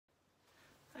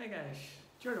Hi guys,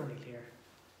 Jared O'Neill here,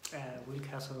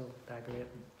 Wheelcastle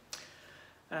Decorating.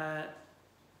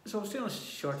 So I was doing a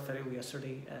short video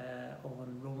yesterday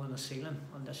on rolling a ceiling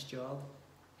on this job,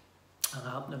 and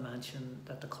I happened to mention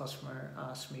that the customer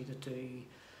asked me to do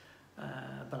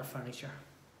a bit of furniture,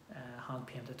 hand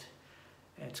painted.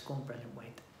 It's going brilliant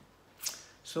white.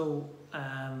 So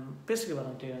basically what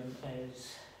I'm doing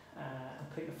is I'm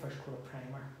putting the first coat of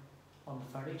primer on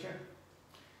the furniture.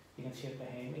 You can see it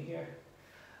behind me here.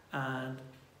 And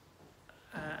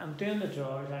I'm doing the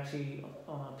drawers actually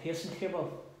on a pasting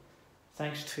table,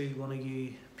 thanks to one of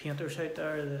you painters out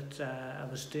there that I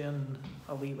was doing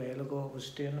a wee while ago. I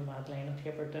was doing the mad lining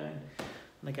paper down,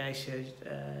 and the guy said,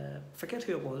 forget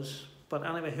who it was, but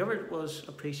anyway, whoever it was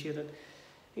appreciated.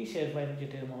 He said, why don't you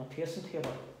do them on a pasting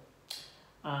table?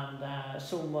 And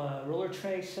so my roller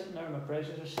tray sitting there, my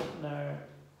brushes are sitting there,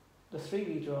 the three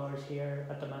wee drawers here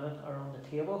at the minute are on the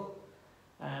table,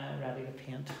 ready to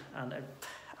paint, and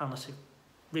honestly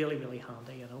really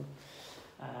handy, you know.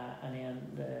 And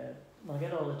then when I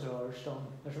get all the drawers done,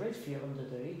 there's a right few of them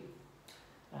to do.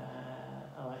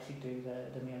 I'll actually do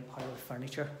the main part of the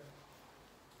furniture.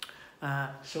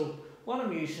 So what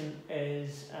I'm using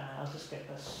is, I'll just get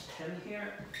this tin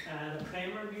here. The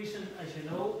primer I'm using, as you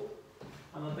know,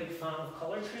 I'm a big fan of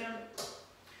colourtrend.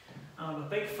 I'm a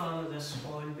big fan of this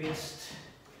oil-based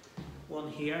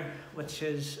one here, which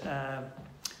is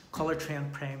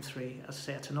colourtrend Prime 3. As I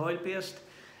say, it's an oil-based,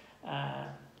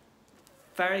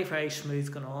 very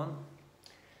smooth going on.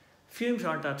 Fumes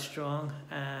aren't that strong,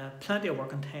 plenty of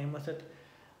working time with it,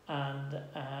 and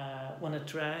when it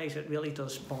dries, it really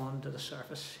does bond to the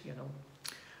surface, you know.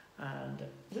 And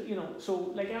you know,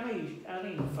 so like any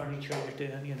furniture you're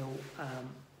doing, you know,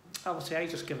 obviously I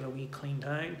just give it a wee clean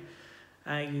down.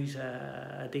 I use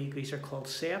a degreaser called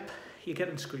SEP. You get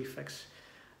it in Screwfix.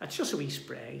 It's just a wee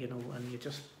spray, you know, and you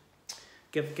just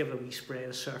give it a wee spray of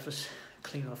the surface,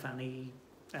 clean off any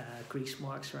grease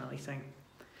marks or anything.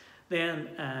 Then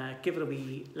give it a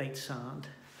wee light sand,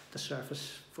 the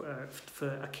surface,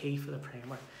 for a key for the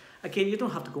primer. Again, you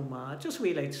don't have to go mad, just a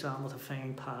wee light sand with a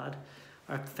fine pad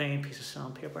or a fine piece of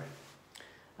sandpaper.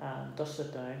 And dust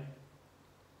it down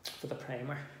for the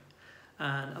primer.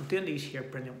 And I'm doing these here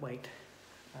brilliant white.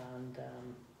 And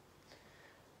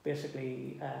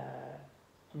basically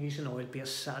I'm using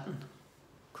oil-based satin,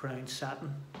 crown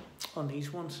satin on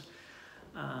these ones.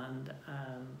 And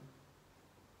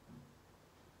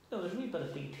there's a wee bit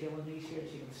of detail in these here,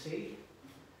 as you can see.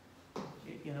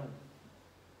 You know,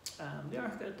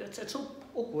 it's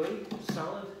up wood,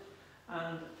 solid,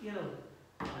 and you know,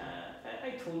 I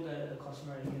told the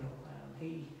customer, you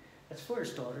know, it's for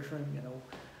his daughter's room, you know,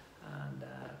 and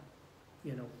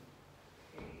you know,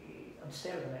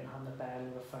 instead of having to buy a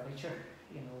load of furniture,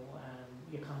 you know,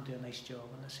 you can't do a nice job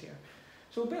on this here.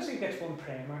 So basically gets one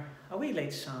primer, a wee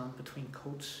light sand between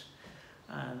coats,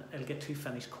 and it'll get two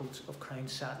finished coats of crown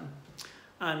satin.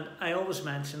 And I always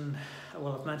mention,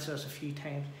 well, I've mentioned this a few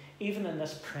times, even in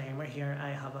this primer here, I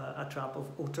have a drop of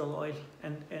ultra oil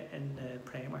in the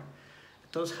primer.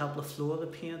 It does help the flow of the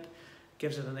paint,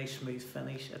 gives it a nice smooth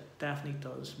finish. It definitely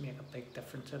does make a big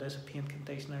difference. It is a paint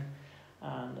conditioner.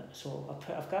 And so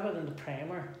I've got it in the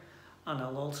primer, and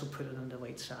I'll also put it in the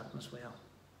white satin as well.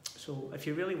 So if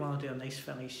you really want to do a nice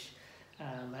finish,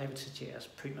 I would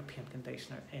suggest putting a paint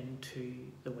conditioner into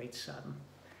the white satin.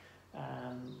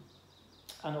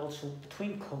 And also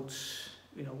between coats,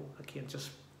 you know, again,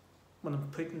 just when I'm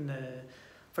putting the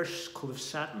first coat of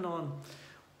satin on,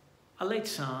 a light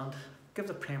sand, give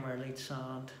the primer a light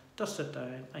sand, dust it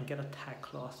down, and get a tack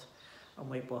cloth and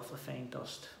wipe off the fine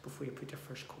dust before you put your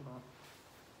first coat on.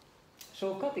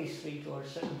 So I've got these three drawers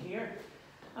sitting here,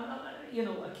 and you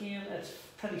know, again, it's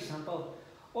pretty simple.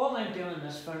 All I'm doing in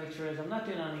this furniture is I'm not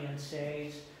doing any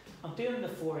insides, I'm doing the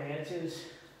four edges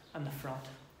and the front.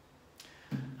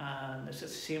 And it's the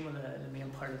same with the main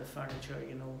part of the furniture,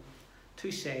 you know,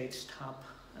 two sides, top,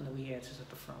 and the wee edges at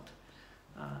the front.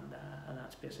 And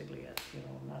that's basically it, you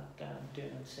know. I'm not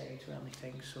doing insides or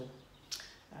anything, so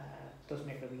it does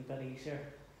make it a wee bit easier.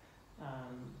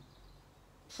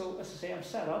 So as I say, I'm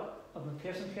set up, I've my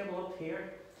pasting table up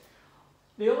here.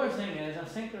 The other thing is, I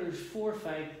think there's 4 or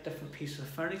 5 different pieces of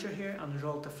furniture here, and there's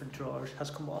all different drawers, has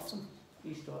come off them,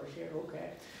 these drawers here,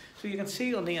 okay. So you can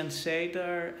see on the inside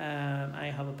there, I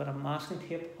have a bit of masking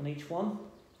tape on each one.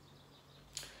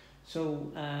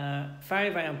 So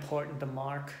very important to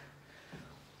mark,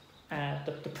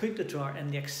 to put the drawer in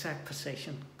the exact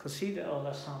position, because see all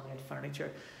this handmade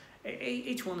furniture,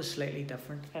 each one is slightly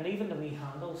different, and even the wee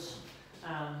handles.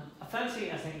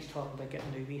 Eventually I think he's talking about getting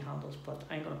new wee handles, but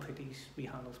I'm going to put these wee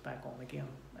handles back on again.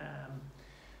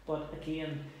 But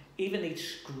again, Even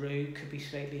each screw could be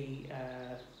slightly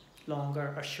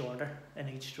longer or shorter in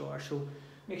each drawer. So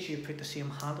make sure you put the same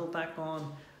handle back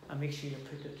on, and make sure you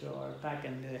put the drawer back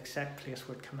in the exact place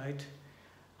where it come out.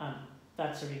 And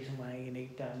that's the reason why you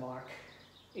need to mark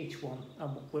each one and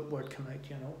where it come out,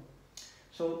 you know.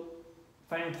 So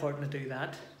very important to do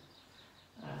that.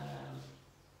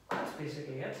 That's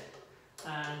basically it.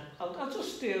 And I'll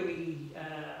just do a wee,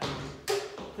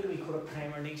 put a wee coat of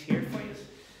primer in each here for you.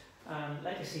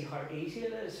 Like I see how easy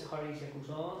it is, how easy it goes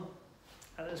on.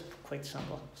 It is quite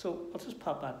simple. So I'll just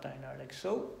pop that down there like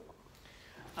so.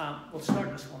 We'll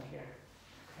start this one here.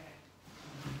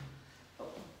 Okay.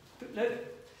 Now,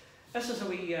 this is a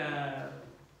wee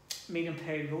medium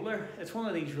pale roller. It's one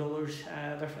of these rollers.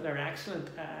 They're excellent.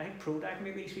 I think Prodac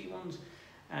made these wee ones.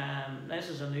 This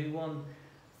is a new one.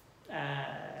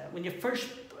 When you first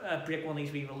break one of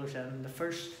these wee rollers in,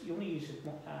 you only use it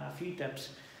a few dips.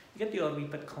 You get the odd wee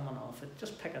bit coming off it.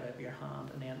 Just pick it out of your hand,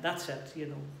 and then that's it. You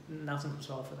know, nothing comes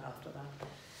off it after that.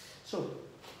 So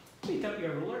you dip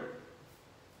your roller.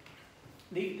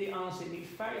 Honestly, it's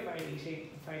very, very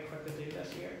easy, very quick to do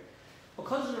this here.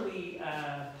 Because of the wee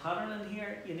pattern in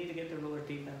here, you need to get the roller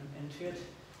deep into it.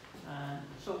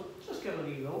 So just give it a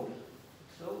wee roll.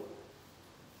 So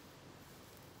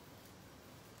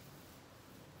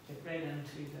get right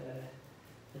into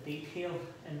the detail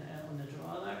on the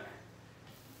draw there.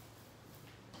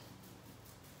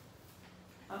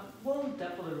 And one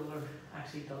dip of the roller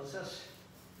actually does this.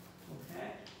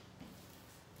 Okay.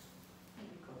 There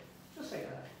you go. Just like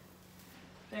that.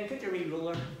 Then get your wee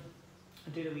roller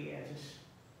and do the wee edges.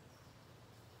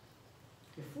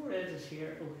 Your 4 edges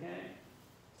here, okay.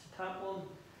 It's the top one,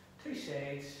 2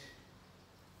 sides.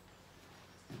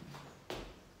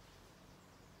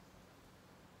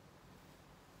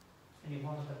 And you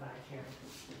want it the back here.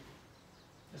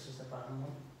 This is the bottom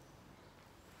one.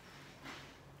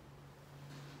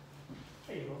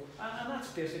 There you go. And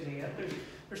that's basically it.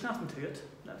 There's nothing to it.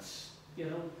 That's, you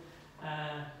know.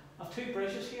 I've 2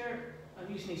 brushes here. I'm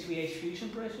using these wee fusion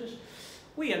brushes.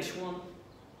 Wee inch one.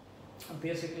 And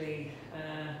basically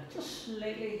just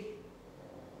slightly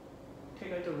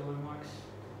take out the roller marks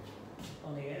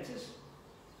on the edges.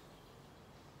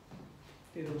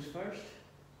 Do those first.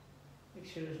 Make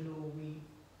sure there's no wee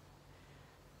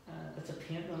bits of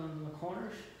paint on the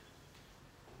corners.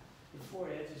 The 4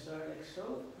 edges there like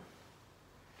so.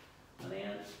 And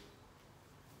then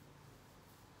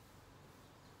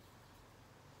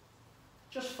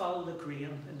just follow the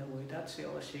grain in the wood. That's the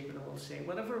other secret I will say.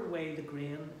 Whatever way the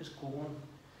grain is going,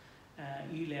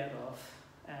 you let off,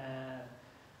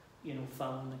 you know,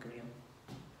 following the grain.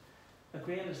 The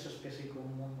grain is just basically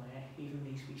going one way. Even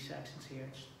these wee sections here,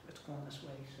 it's going this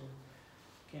way. So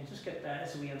again, just get that.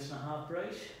 It's a wee 1.5 inch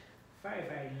brush. Very,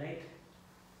 very light.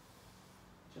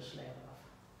 Just lay it off.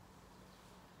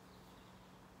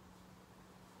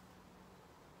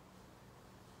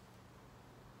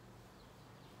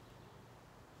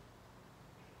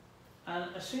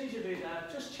 And as soon as you do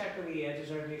that, just check the wee edges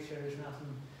there, make sure there's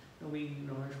nothing, no wee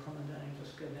rollers coming down.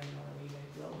 Just give them another wee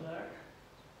light rub there.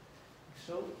 Like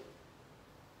so.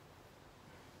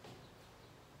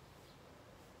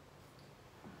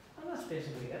 And that's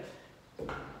basically it.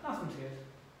 Nothing to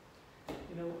it.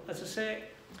 You know, as I say,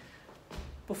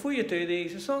 before you do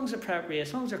these, as long as they're prepared,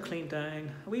 as long as they're cleaned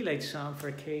down, a wee light sand for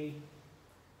a key,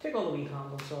 take all the wee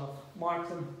handles off, mark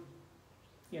them,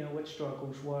 you know, which drawer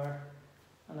goes where.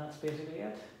 And that's basically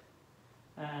it.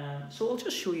 So I'll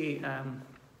just show you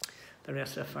the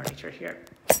rest of the furniture here.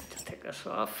 Just take this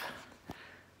off.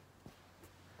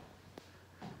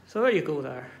 So there you go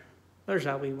there. There's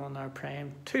that wee one there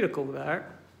primed. 2 to go there.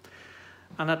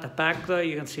 And at the back there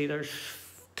you can see there's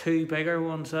 2 bigger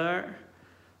ones there.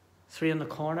 3 in the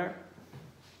corner.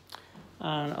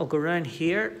 And I'll go around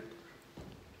here.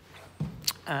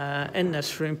 In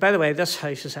this room. By the way, this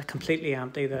house is completely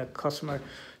empty. The customer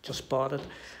just bought it,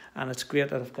 and it's great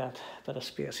that I've got a bit of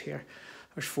space here.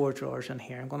 There's 4 drawers in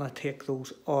here. I'm going to take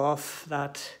those off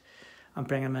that and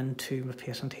bring them into my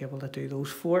pacing table to do those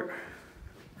 4.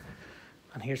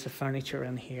 And here's the furniture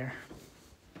in here.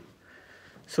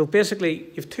 So basically,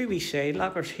 you've 2 wee side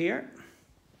lockers here.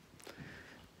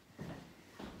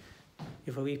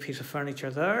 You've a wee piece of furniture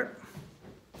there.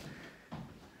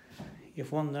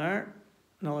 You've 1 there.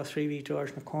 Another 3 wee drawers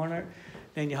in the corner.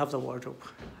 Then you have the wardrobe.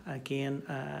 Again,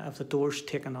 if the doors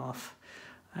taken off,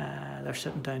 they're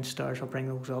sitting downstairs. I'll bring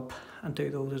those up and do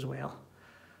those as well.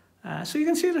 So you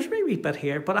can see there's a wee bit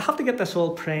here, but I have to get this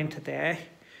all primed today.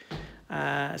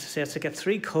 As I said, to get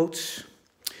 3 coats.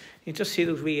 You just see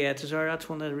those wee edges there. That's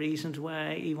one of the reasons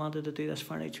why he wanted to do this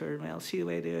furniture as well. See the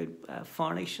way the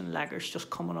varnish and lacquer's just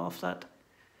coming off that.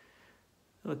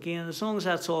 Again, as long as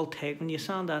that's all tight, when you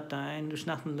sand that down, there's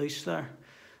nothing loose there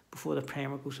before the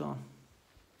primer goes on.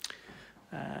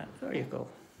 There you go.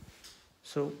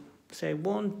 So say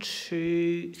 1,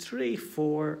 2, 3,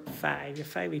 4, 5. You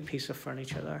have 5 wee pieces of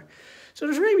furniture there. So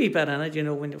there's a really wee bit in it, you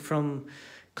know, when from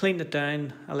cleaning it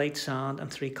down, a light sand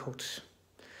and 3 coats.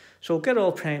 So we'll get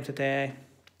all primed today.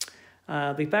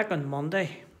 I'll be back on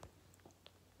Monday.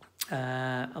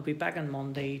 I'll be back on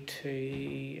Monday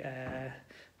to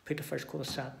put the first coat of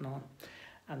satin on,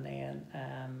 and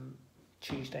then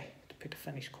Tuesday to put the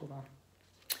finished coat on.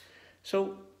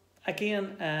 So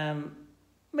again,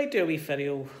 might do a wee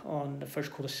video on the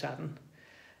first coat of satin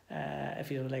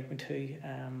if you would like me to,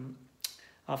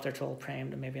 after it's all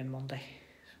primed, and maybe on Monday.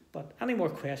 But any more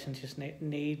questions, just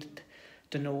need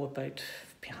to know about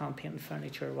hand painting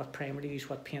furniture, what primer to use,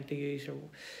 what paint to use, or,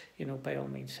 you know, by all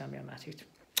means send me a message.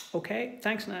 Okay,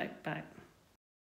 thanks now, bye.